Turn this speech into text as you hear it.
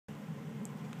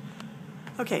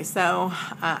Okay, so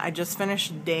I just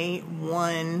finished day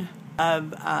one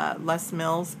of Les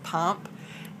Mills pump,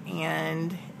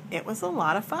 and it was a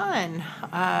lot of fun.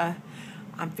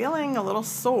 I'm feeling a little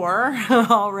sore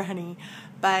already,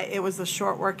 but it was a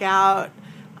short workout.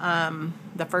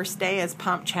 The first day is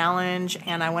pump challenge,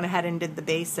 and I went ahead and did the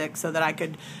basics so that I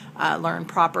could learn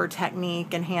proper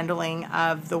technique and handling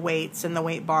of the weights and the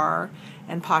weight bar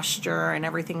and posture and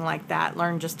everything like that.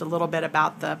 Learn just a little bit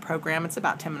about the program. It's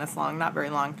about 10 minutes long, not very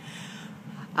long.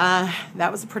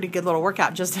 That was a pretty good little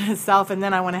workout just in itself, and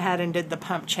then I went ahead and did the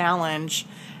pump challenge,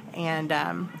 and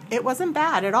it wasn't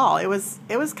bad at all. It was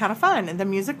kind of fun, and the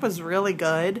music was really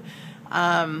good.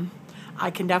 I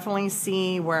can definitely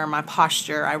see where my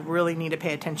posture, I really need to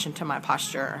pay attention to my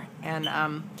posture and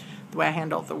the way I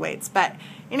handle the weights. But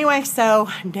anyway, so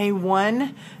day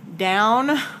one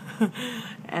down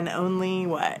and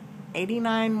only,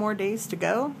 89 more days to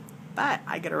go. But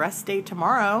I get a rest day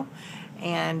tomorrow.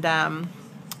 And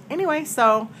anyway,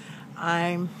 so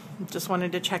I just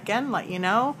wanted to check in, let you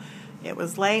know. It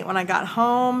was late when I got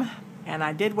home, and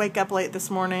I did wake up late this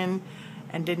morning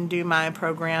and didn't do my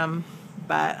program,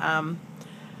 but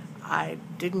I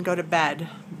didn't go to bed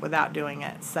without doing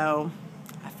it. So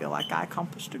I feel like I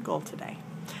accomplished a goal today.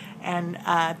 And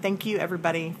thank you,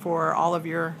 everybody, for all of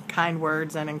your kind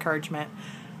words and encouragement.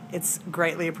 It's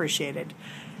greatly appreciated.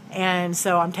 And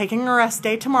so I'm taking a rest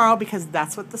day tomorrow because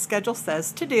that's what the schedule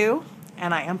says to do.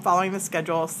 And I am following the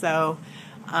schedule, so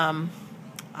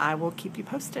I will keep you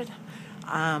posted.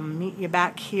 Meet you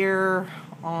back here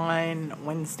on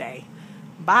Wednesday.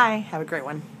 Bye. Have a great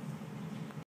one.